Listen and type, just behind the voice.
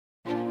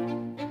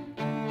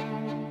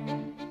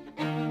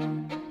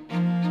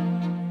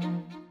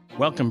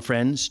Welcome,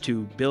 friends,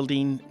 to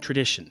Building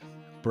Tradition,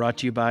 brought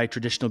to you by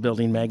Traditional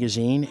Building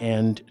Magazine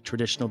and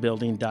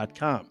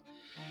traditionalbuilding.com.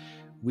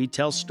 We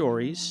tell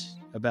stories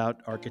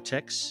about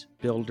architects,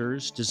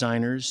 builders,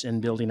 designers,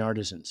 and building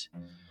artisans.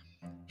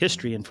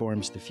 History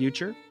informs the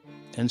future,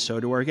 and so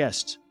do our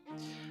guests.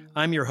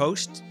 I'm your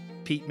host,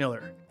 Pete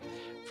Miller.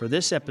 For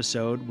this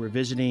episode, we're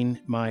visiting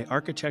my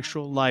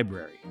architectural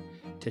library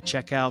to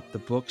check out the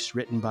books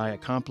written by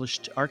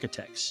accomplished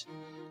architects.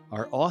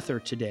 Our author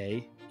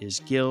today is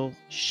Gil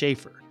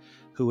Schafer,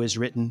 who has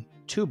written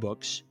 2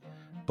 books,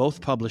 both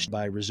published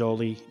by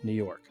Rizzoli, New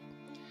York.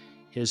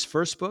 His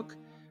first book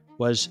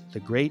was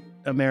The Great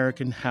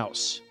American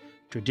House,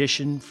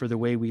 Tradition for the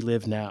Way We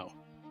Live Now.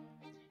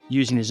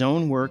 Using his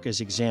own work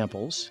as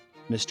examples,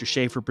 Mr.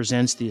 Schafer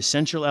presents the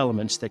essential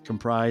elements that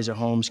comprise a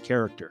home's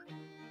character: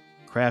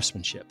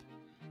 craftsmanship,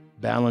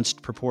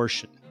 balanced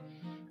proportion,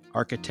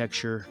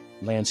 architecture,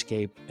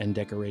 landscape, and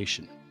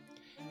decoration.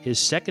 His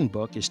second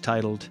book is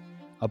titled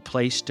A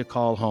Place to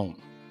Call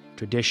Home: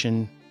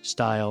 Tradition,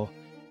 Style,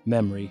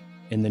 Memory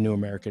in the New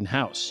American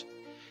House.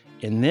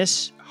 In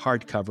this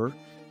hardcover,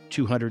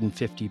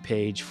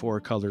 250-page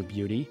 4-color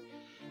beauty,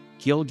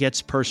 Gil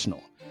gets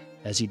personal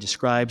as he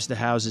describes the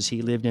houses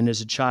he lived in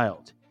as a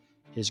child,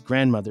 his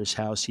grandmother's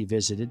house he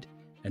visited,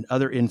 and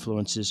other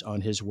influences on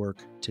his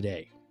work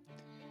today.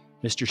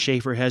 Mr.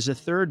 Schafer has a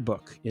third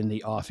book in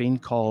the offing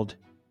called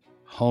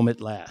Home at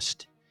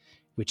Last,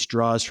 which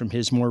draws from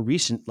his more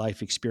recent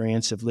life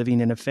experience of living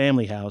in a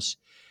family house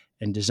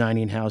and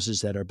designing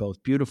houses that are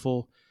both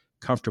beautiful,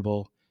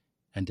 comfortable,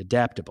 and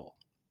adaptable.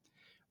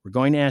 We're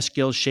going to ask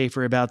Gil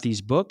Schafer about these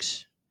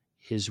books,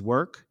 his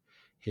work,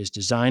 his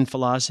design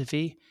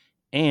philosophy,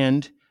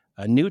 and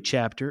a new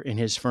chapter in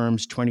his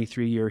firm's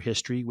 23-year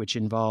history, which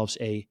involves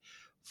a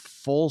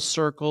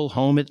full-circle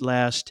Home at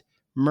Last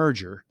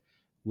merger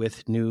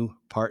with new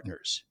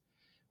partners.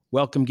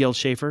 Welcome, Gil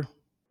Schafer.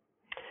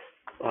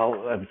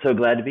 Well, I'm so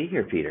glad to be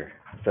here, Peter.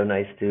 So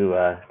nice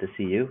to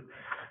see you.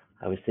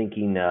 I was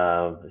thinking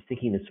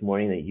this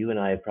morning that you and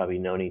I have probably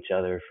known each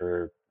other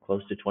for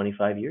close to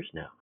 25 years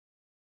now.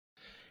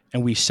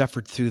 And we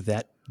suffered through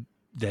that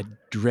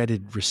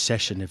dreaded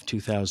recession of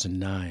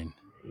 2009.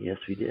 Yes,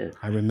 we did.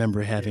 I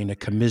remember having a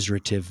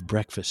commiserative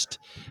breakfast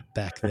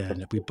back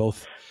then. we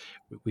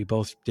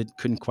both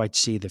couldn't quite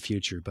see the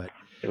future, but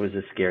it was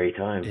a scary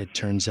time. It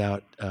turns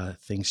out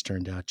things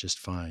turned out just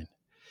fine.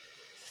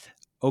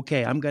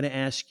 Okay, I'm going to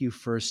ask you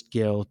first,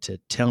 Gil, to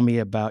tell me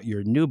about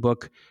your new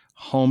book,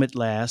 Home at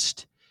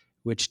Last,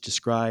 which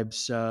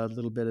describes a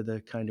little bit of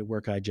the kind of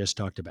work I just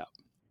talked about.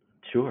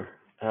 Sure.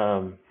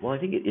 Well, I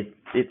think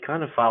it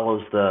kind of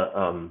follows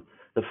the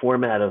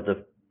format of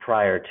the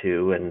prior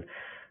two, and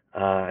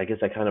I guess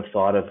I kind of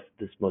thought of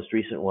this most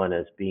recent one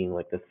as being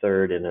like the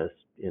third in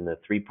a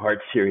 3-part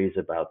series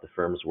about the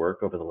firm's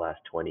work over the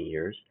last 20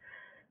 years.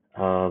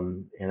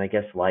 And I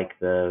guess like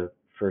the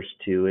first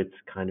 2, it's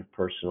kind of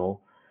personal.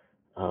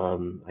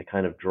 I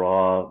kind of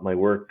draw the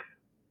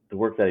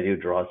work that I do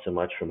draws so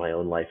much from my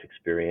own life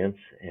experience,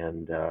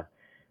 and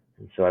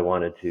so I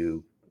wanted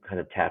to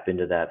kind of tap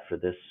into that for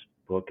this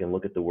book and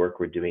look at the work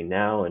we're doing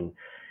now and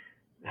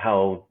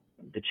how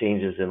the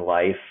changes in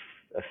life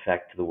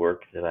affect the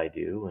work that I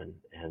do.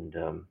 And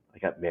I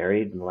got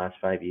married in the last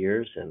 5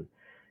 years and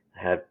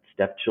had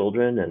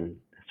stepchildren, and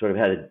sort of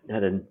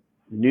had a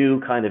new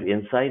kind of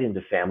insight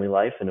into family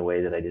life in a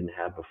way that I didn't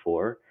have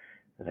before,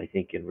 that I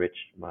think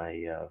enriched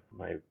my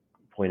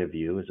point of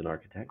view as an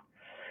architect.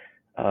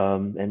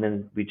 And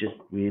then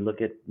we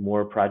look at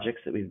more projects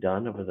that we've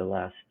done over the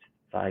last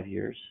 5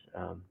 years,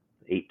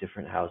 8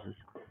 different houses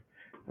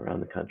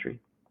around the country.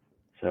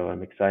 So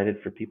I'm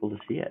excited for people to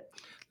see it.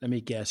 Let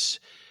me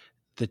guess.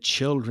 The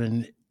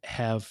children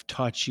have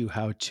taught you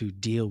how to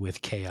deal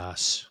with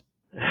chaos.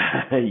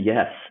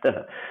 Yes.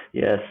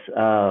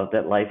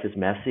 That life is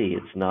messy.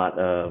 It's not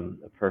a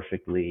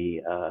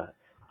perfectly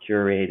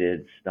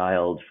curated,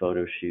 styled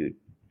photo shoot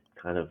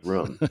kind of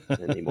room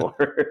anymore.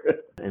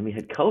 And we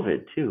had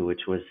COVID too,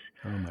 which was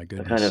a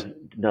kind of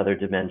another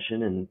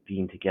dimension, and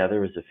being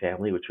together as a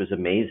family, which was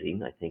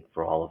amazing, I think,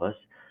 for all of us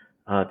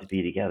to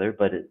be together.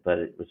 But it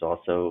was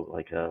also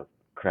like a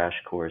crash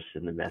course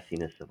in the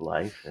messiness of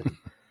life.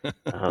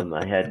 And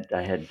I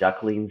had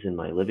ducklings in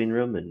my living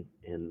room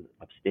in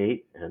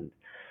upstate, and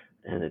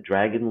a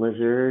dragon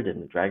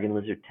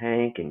lizard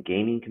tank, and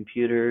gaming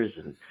computers,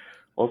 and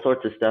all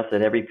sorts of stuff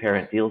that every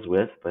parent deals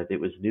with, but it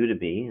was new to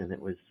me, and it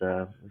was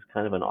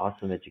kind of an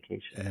awesome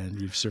education.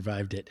 And you've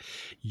survived it.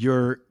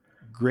 Your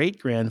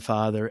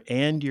great-grandfather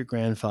and your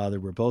grandfather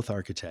were both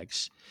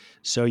architects,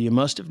 so you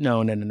must have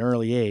known at an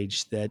early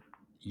age that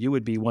you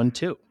would be one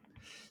too.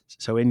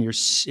 So in your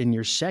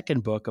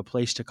second book, A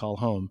Place to Call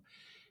Home,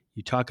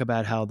 you talk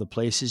about how the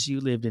places you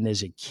lived in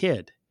as a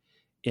kid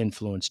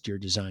influenced your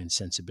design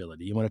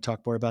sensibility. You want to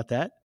talk more about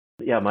that?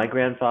 Yeah, my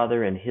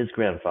grandfather and his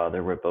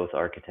grandfather were both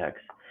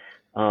architects.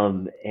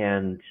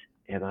 And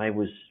I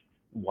was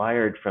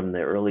wired from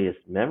the earliest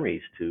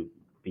memories to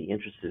be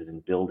interested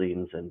in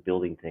buildings and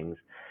building things.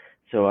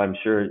 So I'm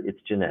sure it's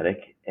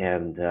genetic.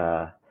 And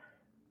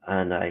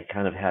and I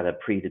kind of had a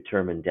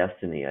predetermined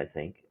destiny, I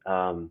think.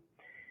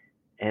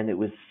 And it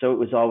was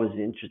always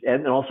interesting.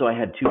 And also, I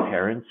had two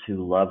parents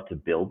who loved to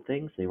build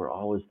things. There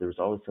was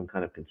always some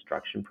kind of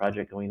construction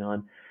project going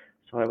on,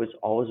 so I was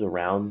always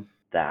around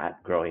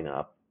that growing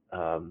up.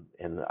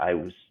 And I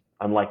was,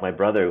 unlike my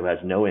brother who has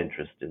no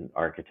interest in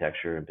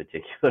architecture in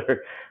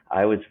particular,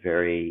 I was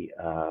very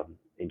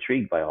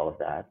intrigued by all of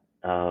that.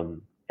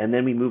 And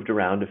then we moved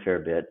around a fair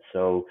bit,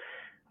 so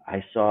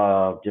I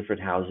saw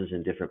different houses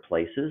in different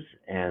places,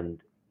 and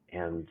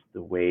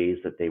the ways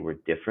that they were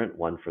different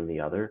one from the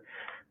other.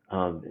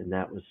 And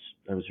I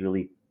was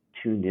really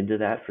tuned into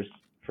that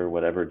for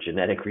whatever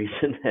genetic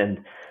reason,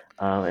 and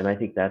I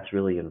think that's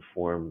really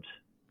informed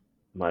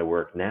my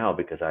work now,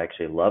 because I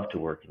actually love to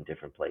work in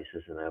different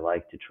places, and I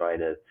like to try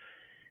to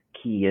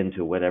key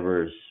into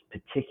whatever's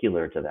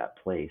particular to that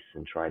place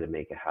and try to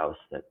make a house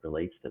that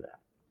relates to that.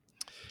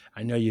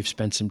 I know you've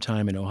spent some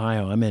time in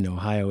Ohio. I'm in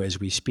Ohio as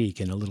we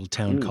speak, in a little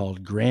town Mm,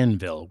 called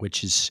Granville,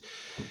 which is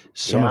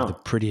some of the yeah,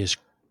 prettiest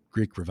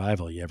Greek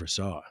revival you ever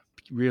saw.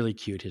 Really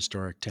cute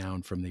historic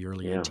town from the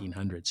early yeah.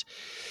 1800s.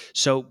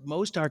 So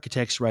most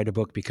architects write a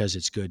book because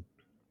it's good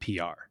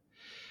PR.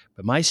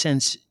 But my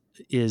sense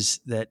is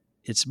that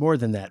it's more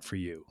than that for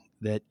you,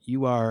 that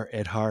you are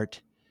at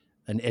heart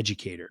an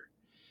educator,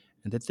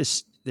 and that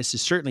this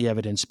is certainly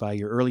evidenced by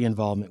your early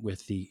involvement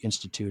with the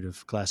Institute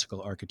of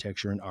Classical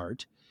Architecture and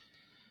Art,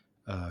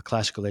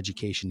 classical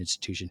education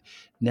institution.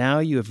 Now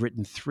you have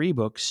written 3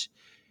 books,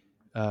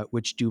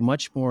 which do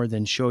much more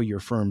than show your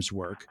firm's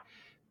work.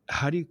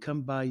 How do you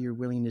come by your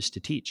willingness to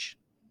teach?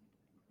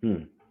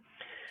 Hmm.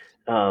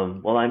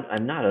 Well,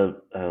 I'm not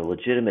a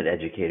legitimate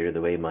educator the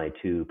way my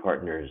two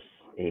partners,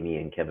 Amy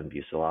and Kevin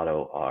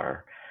Bucelato,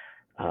 are,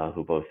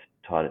 who both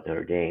taught at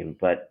Notre Dame.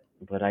 But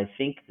I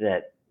think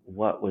that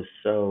what was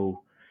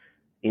so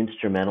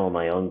instrumental in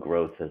my own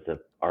growth as an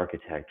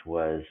architect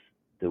was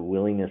the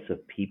willingness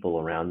of people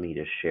around me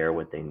to share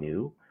what they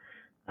knew.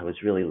 I was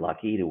really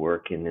lucky to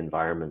work in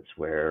environments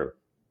where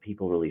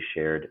people really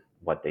shared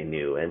what they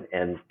knew,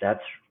 and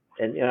that's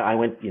and I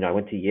went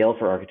to Yale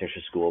for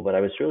architecture school, but I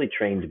was really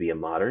trained to be a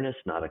modernist,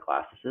 not a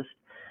classicist.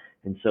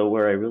 And so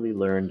where I really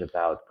learned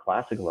about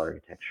classical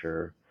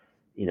architecture,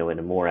 in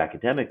a more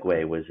academic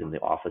way, was in the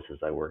offices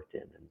I worked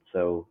in. And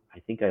so I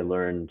think I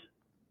learned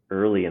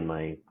early in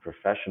my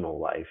professional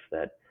life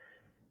that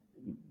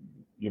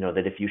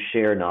that if you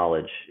share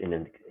knowledge in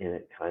a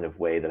kind of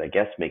way that I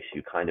guess makes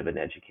you kind of an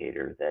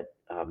educator,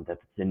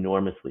 that's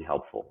enormously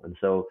helpful. And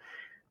so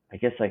I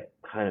guess that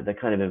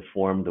kind of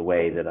informed the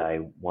way that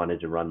I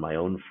wanted to run my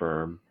own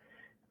firm.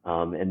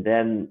 And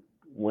then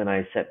when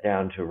I sat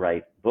down to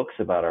write books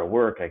about our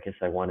work, I guess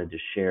I wanted to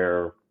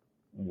share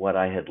what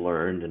I had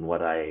learned and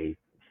what I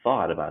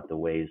thought about the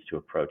ways to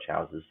approach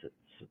houses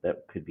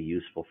that could be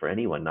useful for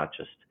anyone, not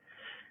just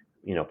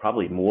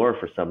probably more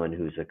for someone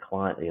who's a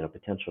client,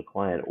 potential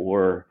client,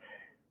 or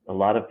a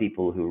lot of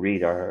people who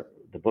read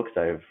the books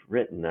I've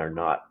written are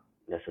not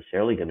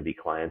necessarily going to be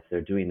clients.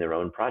 They're doing their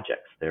own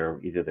projects. They're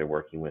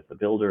working with a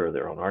builder or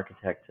their own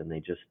architect, and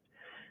they just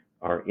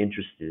are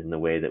interested in the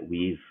way that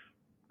we've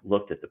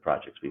looked at the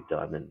projects we've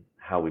done and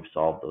how we've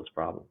solved those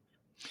problems.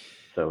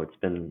 So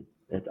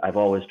I've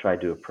always tried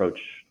to approach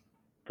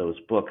those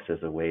books as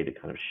a way to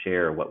kind of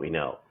share what we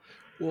know.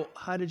 Well,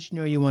 how did you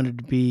know you wanted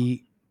to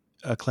be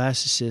a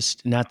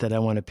classicist? Not that I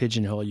want to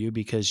pigeonhole you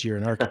because you're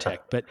an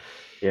architect, but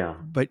Yeah.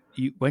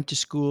 you went to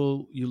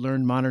school, you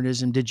learned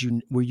modernism.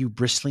 Were you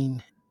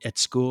bristling at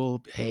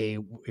school? Hey,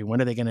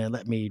 when are they going to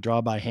let me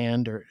draw by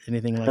hand or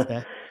anything like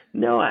that?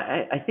 No,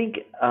 I think,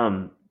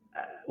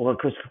 well, of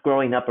course,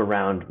 growing up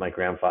around my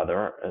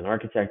grandfather, an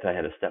architect, I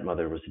had a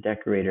stepmother who was a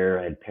decorator.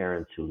 I had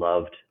parents who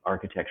loved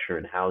architecture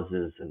and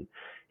houses and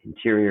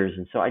interiors.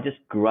 And so I just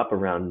grew up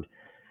around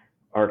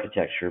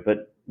architecture,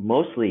 but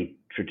mostly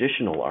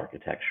traditional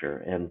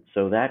architecture. And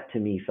so that to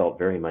me felt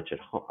very much at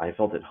home. I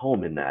felt at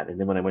home in that. And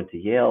then when I went to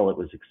Yale,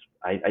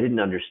 I didn't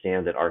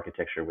understand that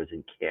architecture was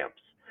in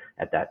camps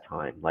at that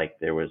time. Like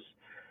there was,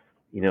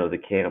 the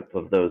camp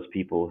of those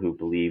people who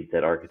believed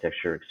that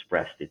architecture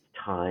expressed its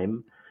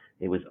time.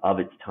 It was of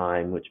its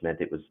time, which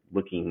meant it was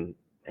looking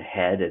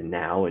ahead and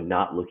now and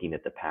not looking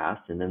at the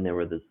past. And then there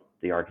were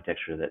the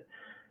architecture that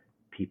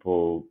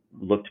people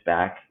looked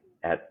back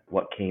at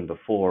what came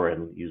before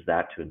and used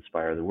that to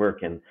inspire the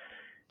work. And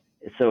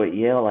so at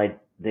Yale,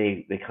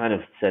 they kind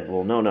of said,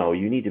 well, no,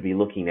 you need to be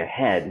looking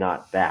ahead,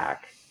 not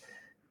back.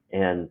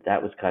 And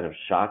that was kind of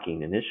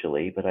shocking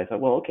initially, but I thought,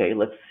 well, okay,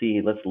 let's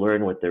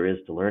learn what there is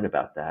to learn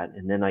about that.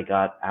 And then I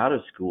got out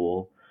of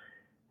school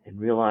and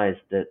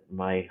realized that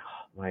my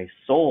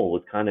soul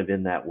was kind of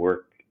in that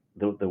work,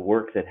 the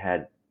work that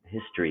had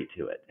history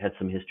to it, had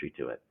some history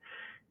to it.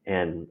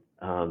 And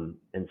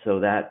so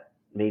that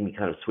made me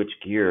kind of switch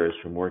gears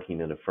from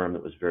working in a firm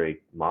that was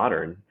very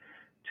modern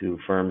to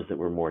firms that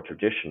were more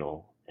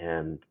traditional.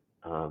 And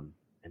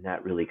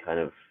that really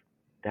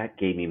that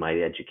gave me my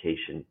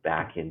education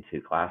back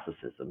into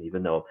classicism,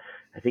 even though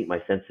I think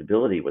my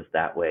sensibility was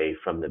that way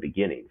from the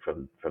beginning,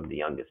 from the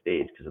youngest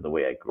age, because of the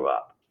way I grew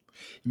up.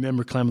 You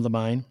remember Clem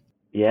Labine?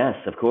 Yes,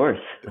 of course.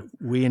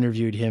 We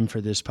interviewed him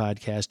for this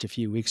podcast a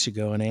few weeks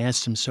ago, and I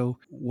asked him, so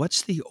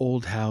what's the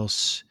old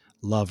house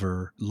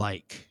lover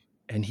like?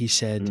 And he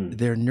said, Mm.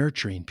 they're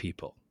nurturing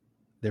people.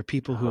 They're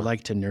people who Uh-huh.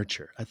 like to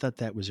nurture. I thought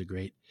that was a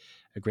great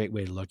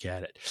way to look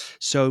at it.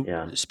 So,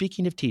 Yeah.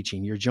 speaking of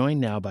teaching, you're joined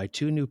now by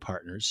two new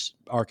partners,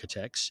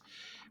 architects,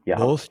 Yeah.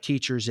 both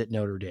teachers at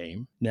Notre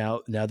Dame.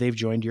 Now they've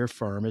joined your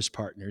firm as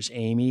partners,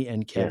 Amy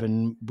and Yes.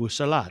 Kevin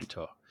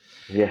Busalato.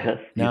 Yes.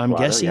 Now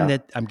Yeah.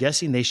 I'm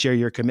guessing they share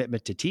your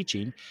commitment to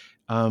teaching.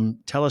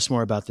 Tell us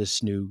more about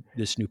this new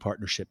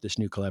partnership, this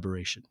new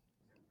collaboration.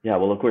 Yeah.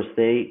 Well, of course,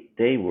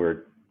 they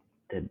were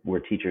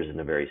teachers in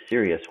a very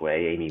serious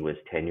way. Amy was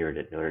tenured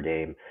at Notre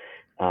Dame,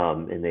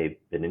 and they've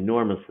been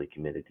enormously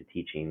committed to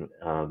teaching,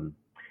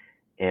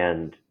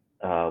 and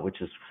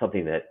which is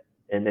something that,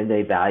 and then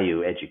they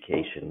value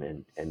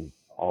education and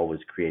always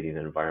creating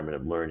an environment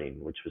of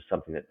learning, which was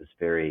something that was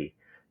very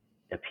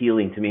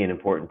appealing to me and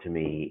important to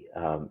me,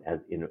 as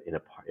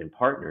in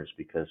partners,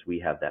 because we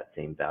have that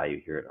same value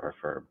here at our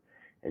firm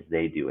as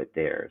they do at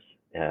theirs.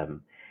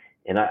 Um,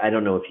 and I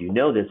don't know if you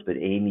know this, but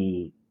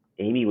Amy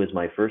was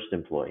my first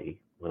employee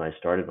when I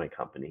started my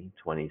company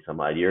 20 some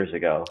odd years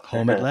ago.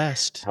 Home at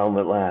last. Home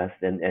at last.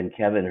 And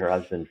Kevin, her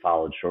husband,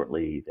 followed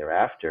shortly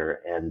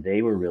thereafter, and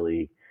they were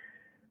really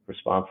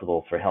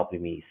responsible for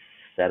helping me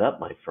set up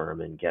my firm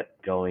and get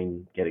it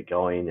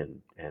going,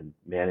 and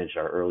manage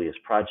our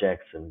earliest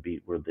projects, and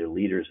were the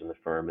leaders in the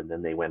firm. And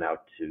then they went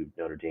out to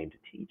Notre Dame to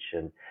teach,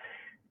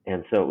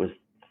 and so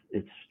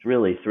it's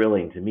really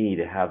thrilling to me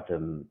to have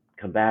them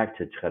come back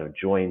to kind of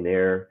join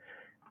their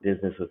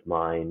business with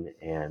mine,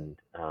 and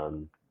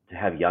to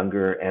have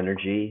younger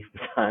energy.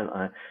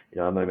 I'm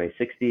in my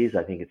 60s.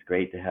 I think it's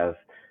great to have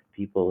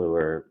people who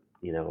are,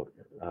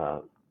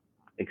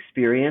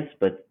 experienced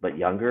but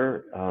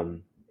younger,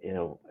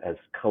 as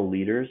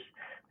co-leaders.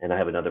 And I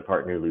have another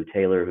partner, Lou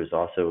Taylor, who's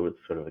also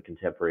sort of a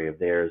contemporary of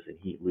theirs, and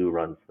Lou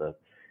runs the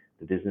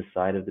business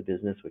side of the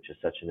business, which is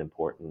such an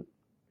important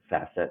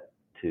facet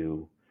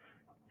to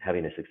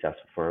having a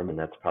successful firm, and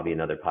that's probably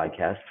another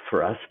podcast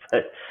for us.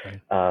 But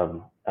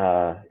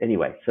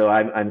anyway, so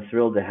I'm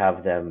thrilled to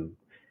have them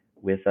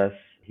with us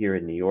here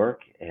in New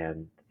York,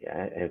 and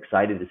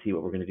excited to see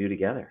what we're going to do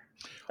together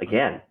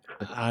again.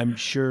 I'm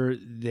sure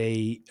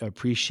they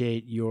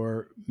appreciate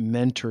your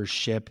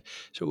mentorship.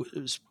 So,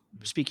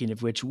 speaking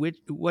of which,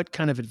 what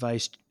kind of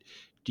advice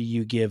do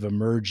you give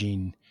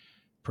emerging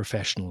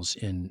professionals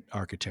in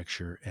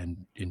architecture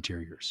and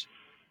interiors?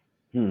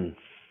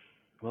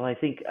 Well, I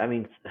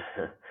mean,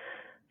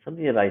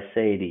 something that I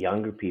say to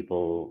younger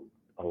people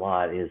a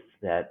lot is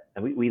that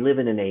we live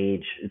in an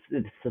age,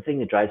 it's the thing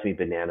that drives me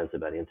bananas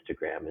about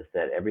Instagram, is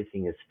that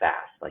everything is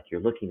fast. Like,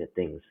 you're looking at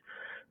things,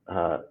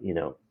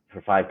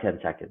 for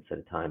 5-10 seconds at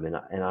a time.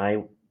 And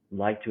I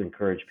like to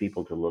encourage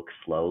people to look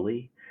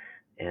slowly,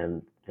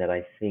 and that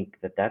I think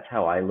that that's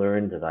how I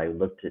learned. That I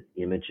looked at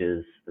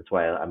images. That's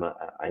why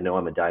I know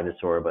I'm a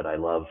dinosaur, but I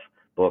love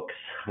books.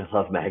 I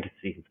love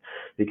magazines,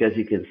 because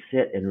you can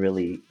sit and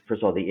really,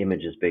 first of all, the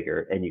image is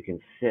bigger, and you can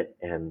sit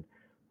and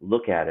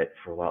look at it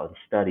for a while and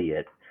study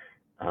it,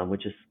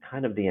 which is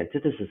kind of the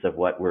antithesis of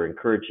what we're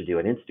encouraged to do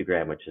on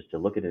Instagram, which is to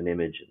look at an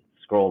image and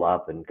scroll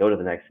up and go to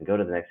the next and go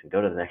to the next and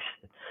go to the next.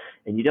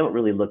 And you don't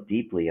really look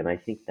deeply. And I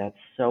think that's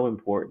so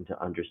important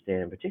to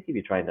understand, particularly if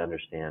you're trying to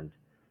understand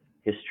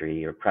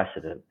history or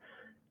precedent,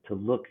 to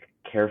look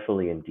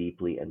carefully and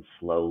deeply and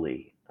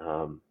slowly.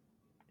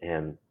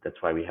 And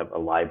that's why we have a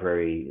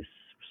library is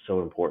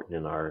so important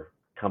in our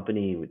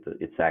company.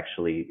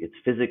 It's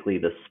physically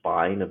the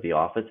spine of the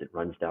office. It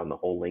runs down the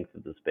whole length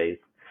of the space,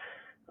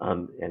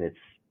 and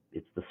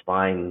it's the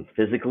spine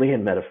physically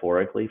and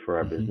metaphorically for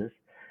our business.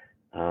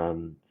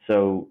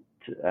 So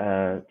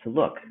to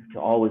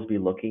always be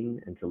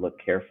looking, and to look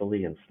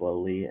carefully and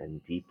slowly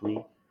and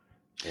deeply,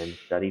 and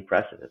study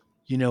precedent.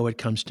 You know, what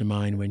comes to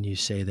mind when you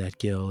say that,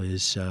 Gil,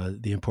 is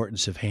the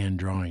importance of hand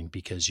drawing,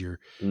 because you're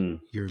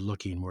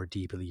looking more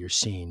deeply, you're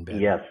seeing better.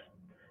 Yes,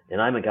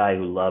 and I'm a guy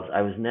who loves.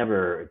 I was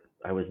never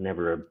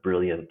a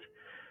brilliant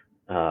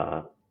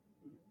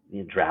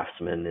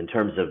draftsman in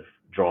terms of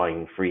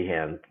drawing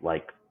freehand,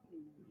 like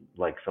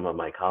some of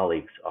my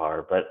colleagues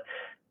are. But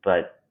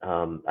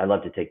I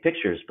love to take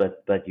pictures.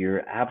 But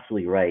you're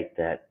absolutely right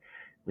that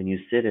when you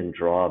sit and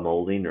draw a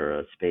molding or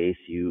a space,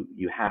 you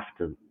have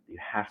to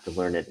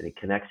learn it, and it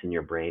connects in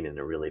your brain in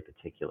a really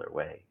particular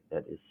way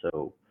that is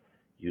so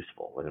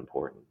useful and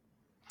important.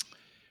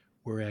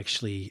 We're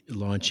actually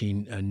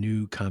launching a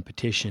new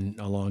competition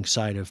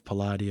alongside of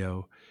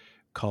Palladio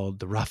called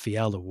the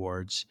Raphael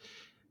Awards,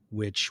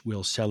 which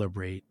will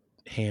celebrate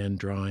hand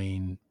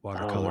drawing, Oh,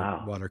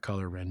 wow.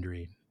 watercolor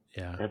rendering.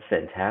 Yeah. That's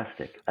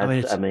fantastic. I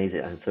mean, That's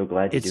amazing. I'm so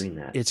glad you're doing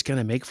that. It's going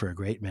to make for a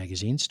great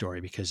magazine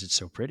story because it's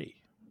so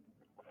pretty.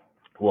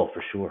 Well,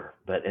 for sure.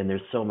 And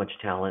there's so much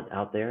talent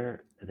out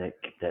there that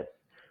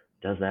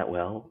does that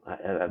well.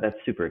 That's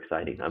super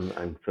exciting.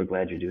 I'm so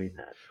glad you're doing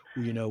that.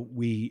 You know,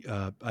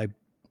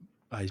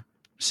 I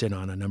sit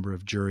on a number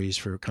of juries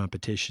for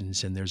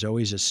competitions, and there's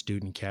always a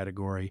student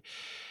category,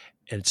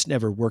 and it's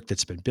never work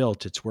that's been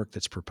built, it's work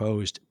that's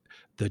proposed.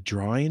 the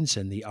drawings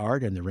and the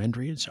art and the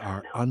renderings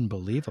are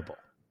unbelievable.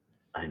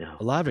 I know.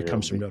 A lot of I it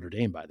comes know. from Notre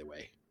Dame, by the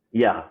way.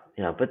 Yeah,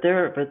 yeah,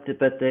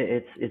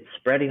 it's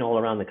spreading all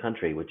around the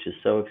country, which is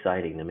so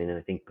exciting. I mean,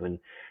 I think when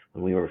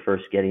we were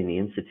first getting the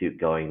institute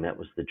going, that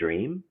was the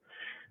dream,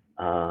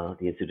 the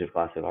Institute of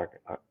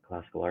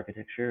Classical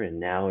Architecture, and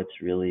now it's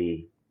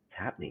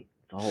happening.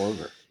 It's all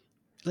over.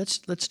 Let's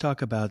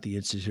talk about the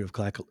Institute of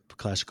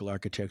Classical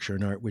Architecture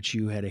and Art, which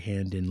you had a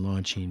hand in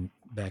launching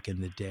back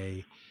in the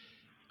day.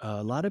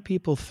 A lot of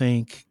people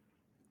think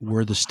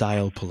we're the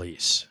style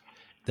police.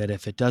 That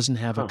if it doesn't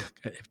have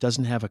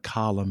Huh. a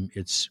column,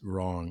 it's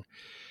wrong.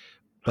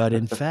 But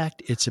in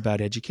fact, it's about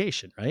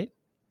education, right?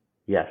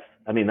 Yes,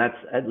 I mean that's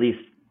at least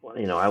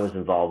I was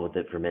involved with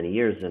it for many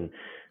years, and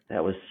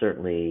that was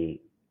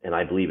certainly, and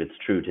I believe it's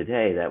true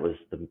today. That was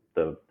the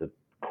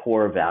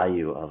core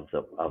value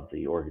of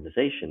the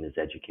organization is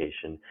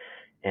education,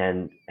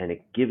 and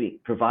it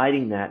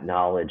providing that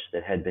knowledge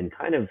that had been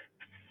kind of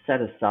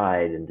set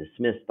aside and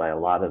dismissed by a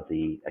lot of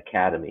the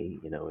academy,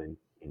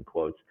 in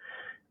quotes,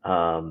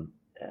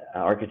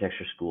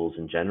 architecture schools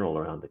in general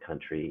around the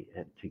country,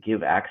 to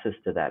give access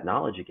to that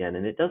knowledge again.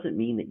 And it doesn't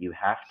mean that you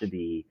have to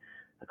be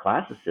a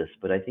classicist,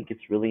 but I think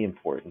it's really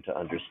important to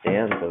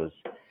understand those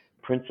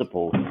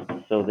principles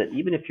so that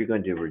even if you're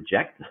going to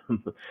reject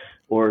them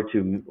or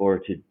to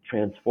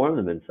transform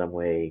them in some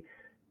way,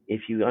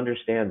 if you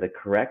understand the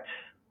correct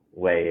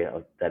way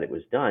that it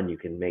was done, you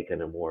can make it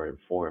a more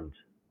informed,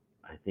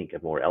 I think,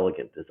 a more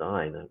elegant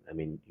design. I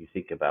mean, you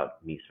think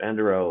about Mies van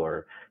der Rohe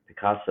or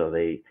Picasso,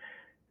 they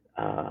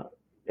uh,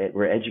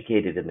 were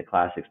educated in the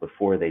classics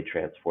before they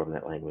transformed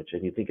that language.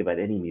 And you think about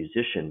any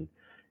musician,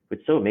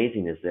 what's so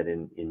amazing is that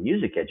in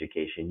music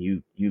education,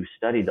 you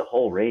study the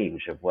whole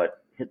range of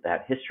what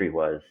that history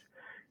was.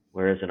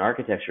 Whereas in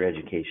architecture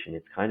education,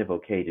 it's kind of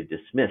okay to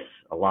dismiss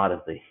a lot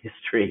of the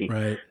history.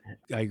 Right.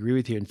 I agree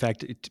with you. In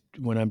fact,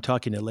 when I'm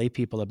talking to lay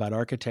people about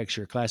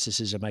architecture,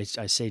 classicism, I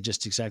say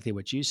just exactly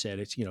what you said.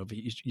 It's, you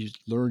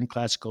learn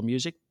classical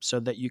music so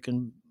that you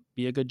can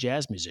be a good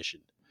jazz musician.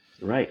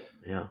 Right.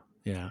 Yeah.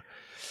 Yeah.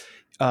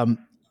 Um,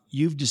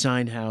 you've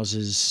designed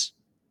houses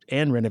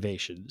and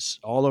renovations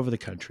all over the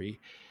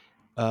country.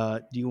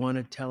 Do you want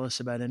to tell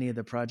us about any of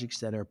the projects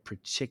that are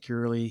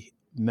particularly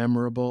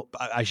memorable?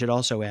 I should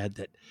also add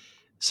that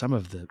some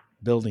of the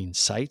building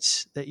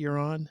sites that you're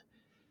on,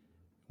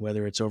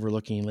 whether it's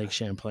overlooking Lake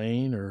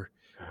Champlain or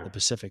the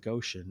Pacific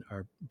Ocean,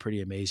 are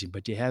pretty amazing.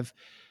 But do you have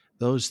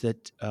those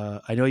that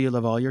I know you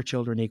love all your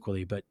children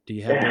equally, but do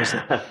you have those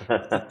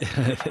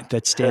that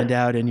that stand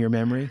out in your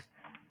memory?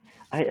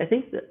 I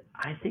think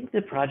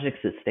the projects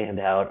that stand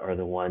out are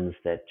the ones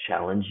that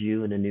challenge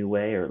you in a new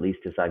way, or at least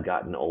as I've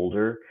gotten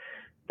older,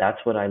 that's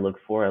what I look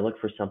for. I look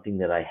for something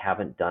that I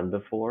haven't done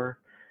before,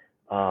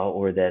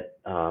 or that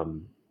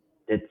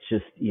it's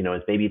just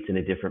maybe it's in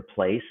a different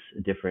place,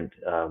 a different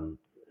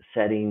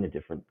setting, a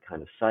different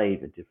kind of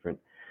site, a different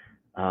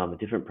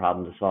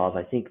problem to solve.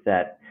 I think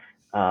that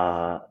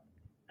uh,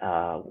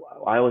 I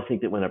always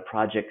think that when a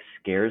project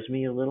scares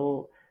me a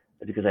little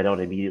because I don't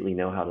immediately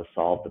know how to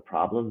solve the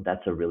problem,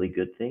 that's a really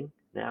good thing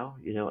now,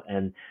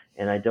 and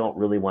I don't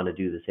really want to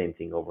do the same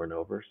thing over and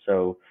over.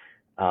 So,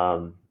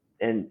 um,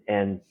 and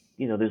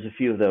there's a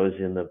few of those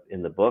in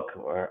the book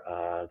or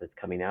that's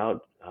coming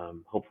out.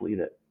 Hopefully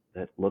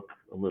that look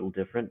a little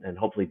different and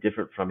hopefully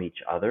different from each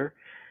other.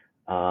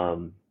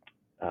 Um,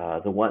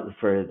 the one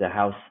for the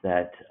house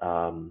that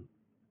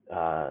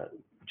uh,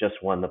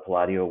 just won the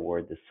Palladio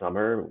Award this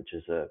summer, which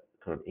is a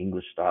kind of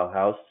English style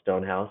house,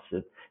 stone house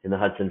in the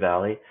Hudson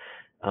Valley.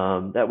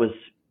 That was,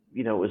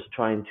 it was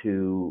trying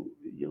to,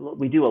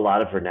 we do a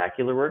lot of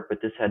vernacular work,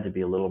 but this had to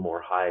be a little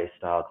more high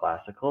style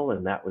classical,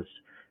 and that was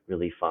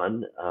really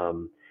fun.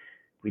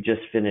 We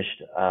just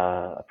finished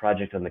a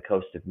project on the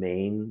coast of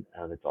Maine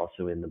that's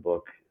also in the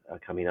book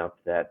coming up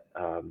that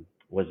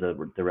was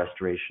the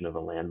restoration of a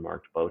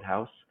landmarked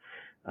boathouse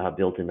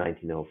built in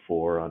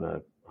 1904 on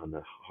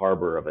the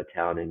harbor of a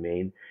town in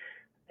Maine,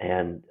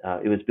 and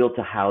it was built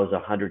to house a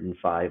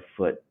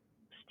 105-foot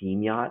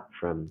steam yacht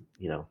from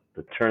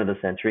the turn of the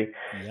century,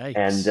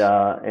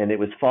 Yikes! and it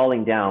was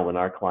falling down when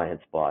our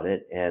clients bought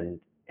it,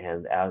 and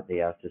they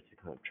asked us to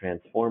kind of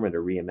transform it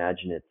or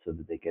reimagine it so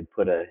that they could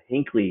put a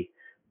Hinckley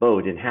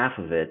boat in half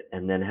of it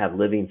and then have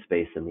living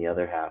space in the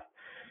other half.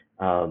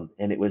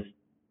 And it was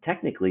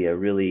technically a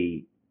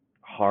really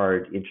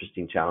hard,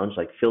 interesting challenge,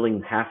 like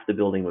filling half the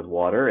building with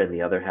water and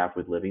the other half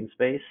with living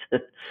space,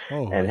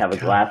 Oh and my have a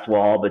God! glass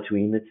wall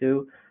between the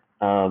two,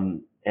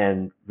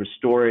 and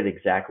restore it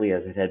exactly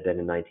as it had been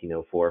in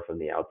 1904 from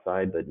the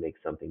outside, but make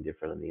something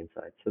different on the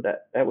inside. So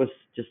that was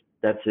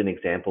that's an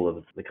example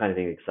of the kind of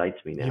thing that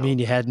excites me You now. mean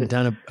you hadn't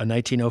done a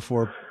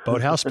 1904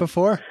 boathouse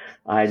before?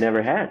 I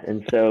never had.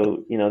 And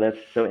so, that's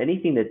so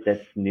anything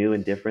that's new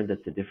and different,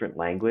 that's a different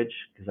language,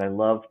 because I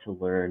love to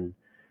learn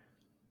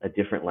a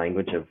different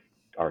language of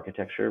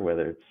architecture,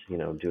 whether it's,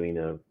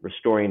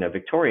 restoring a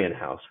Victorian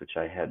house, which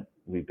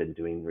we've been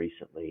doing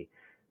recently.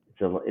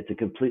 It's a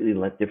completely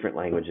different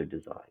language of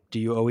design. Do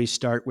you always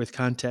start with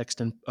context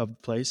and of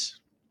place?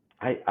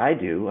 I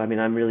do. I mean,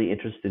 I'm really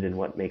interested in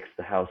what makes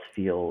the house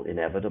feel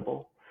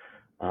inevitable.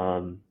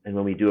 And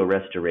when we do a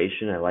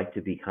restoration, I like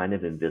to be kind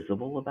of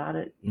invisible about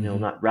it. Mm-hmm.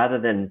 Not rather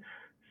than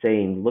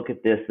saying, "Look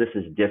at this. This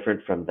is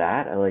different from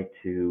that." I like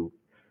to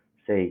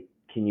say,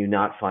 "Can you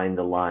not find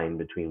the line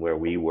between where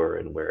we were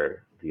and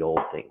where the old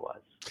thing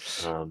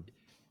was?" Um,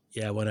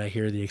 Yeah, when I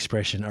hear the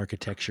expression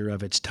architecture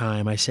of its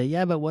time, I say,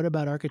 yeah, but what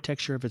about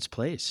architecture of its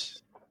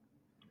place?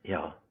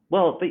 Yeah.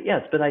 Well, but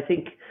yes, but I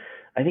think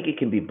it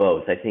can be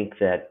both. I think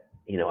that,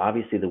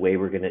 obviously the way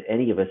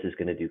any of us is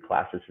going to do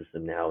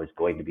classicism now is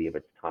going to be of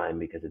its time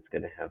because it's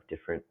going to have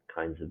different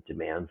kinds of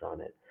demands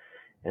on it.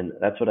 And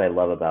that's what I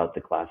love about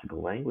the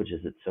classical language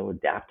is it's so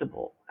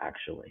adaptable,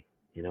 actually.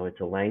 It's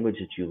a language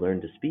that you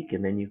learn to speak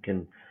and then you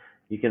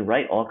can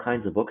write all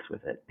kinds of books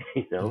with it.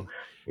 Mm.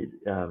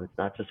 It's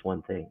not just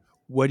one thing.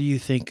 What do you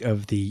think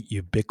of the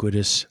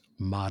ubiquitous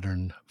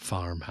modern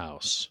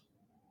farmhouse?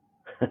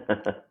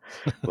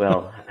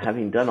 Well,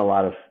 having done a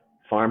lot of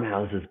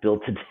farmhouses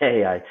built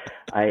today,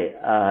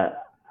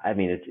 I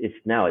mean, it's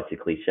a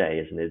cliche,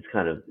 isn't it? It's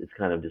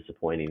kind of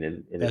disappointing,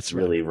 and it's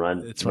really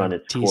That's what run I'm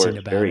its teasing course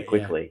about very it. Yeah,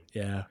 quickly.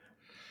 yeah, yeah.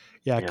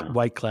 Yeah,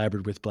 White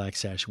clapboard with black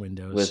sash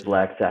windows. with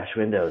black sash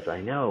windows.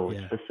 I know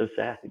it's Yeah, just so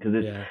sad because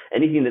it's yeah,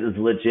 anything that is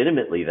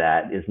legitimately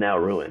that is now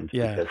ruined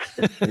yeah. because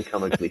it's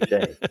become a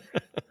cliche.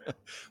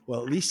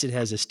 Well, at least it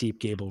has a steep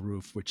gable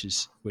roof, which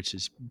is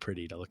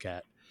pretty to look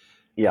at.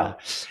 Uh, Yeah,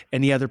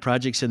 any other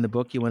projects in the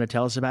book you want to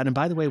tell us about? And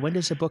by the way, when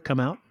does the book come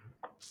out?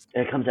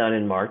 and it comes out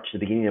in March, the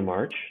beginning of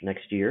March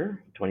next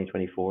year,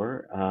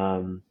 2024.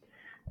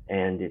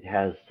 And it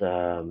has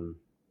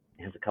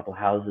a couple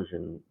houses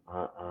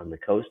on the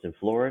coast in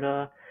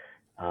Florida.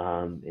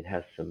 It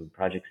has some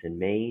projects in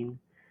Maine,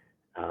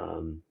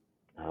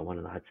 one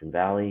in the Hudson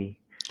Valley.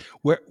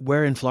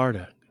 Where in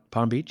Florida?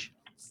 Palm Beach,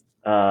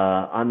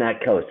 On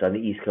that coast, on the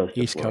east coast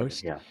of East Florida.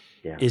 Coast. Yeah,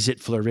 yeah, Is it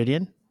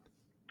Floridian?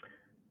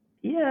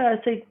 yeah.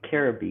 I'd say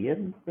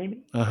Caribbean,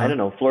 maybe. Uh I huh. don't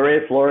know.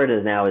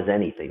 Florida now is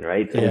anything,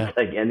 right? Yeah, It's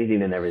like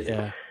anything and everything.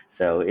 yeah.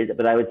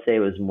 But I would say it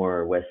was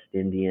more West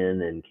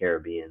Indian and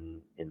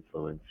Caribbean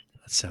influenced.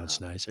 That sounds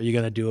Um, nice. Are you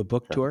going to do a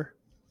book so tour?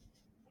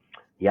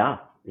 yeah,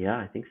 yeah,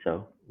 I think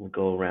so. We'll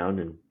go around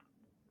and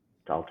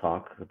I'll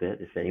talk a bit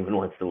if anyone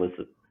wants to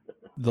listen.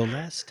 The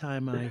last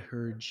time I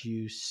heard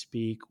you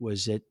speak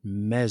was at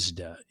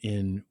Mesda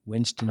in Oh wow,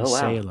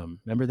 Winston-Salem.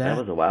 Remember that that?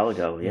 was a while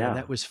ago. Yeah, Yeah,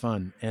 that was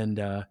fun. And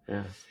yeah.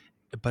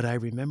 but I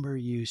remember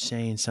you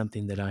saying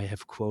something that I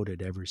have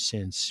quoted ever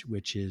since,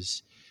 which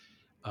is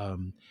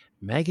um,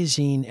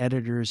 magazine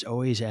editors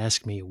always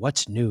ask me,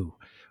 what's new?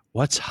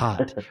 What's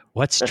hot?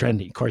 What's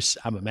trending? Of course,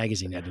 I'm a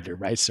magazine editor,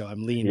 right? So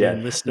I'm leaned Yes.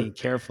 in, listening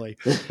carefully.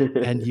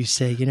 And you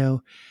say,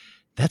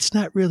 that's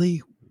not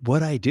really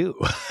what I do.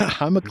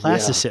 I'm a Yeah.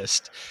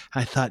 classicist.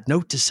 I thought,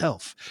 note to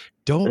self,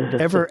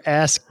 don't ever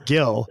ask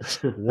Gil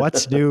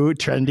what's new,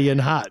 trendy, and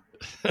hot.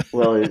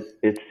 Well,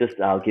 it's just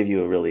I'll give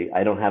you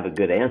I don't have a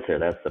good answer.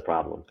 That's the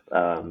problem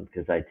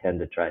because I tend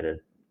to try to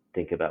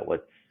think about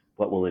what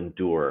will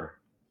endure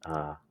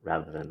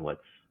rather than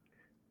what's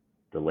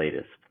the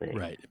latest thing.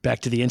 Right.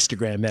 Back to the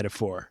Instagram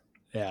metaphor.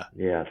 Yeah.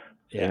 Yes.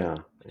 Yeah. Yeah.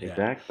 Yeah.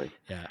 Exactly.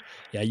 Yeah.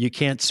 Yeah. You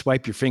can't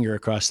swipe your finger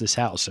across this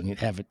house and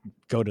have it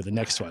go to the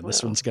next one.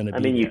 This Well, one's going to I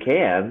be mean, you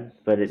there. can,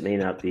 but it may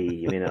not be.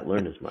 You may not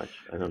learn as much.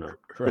 I don't know.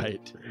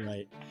 Right.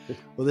 Right.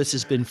 Well, this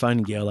has been fun,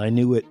 Gil. I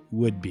knew it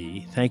would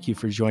be. Thank you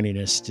for joining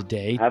us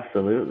today.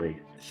 Absolutely.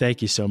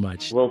 Thank you so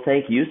much. Well,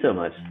 thank you so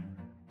much.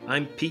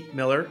 I'm Pete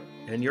Miller,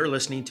 and you're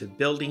listening to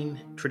Building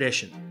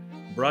Tradition,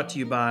 brought to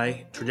you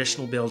by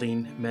Traditional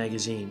Building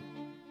Magazine.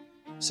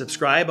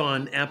 Subscribe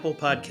on Apple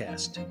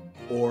Podcast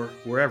or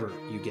wherever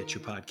you get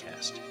your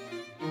podcast.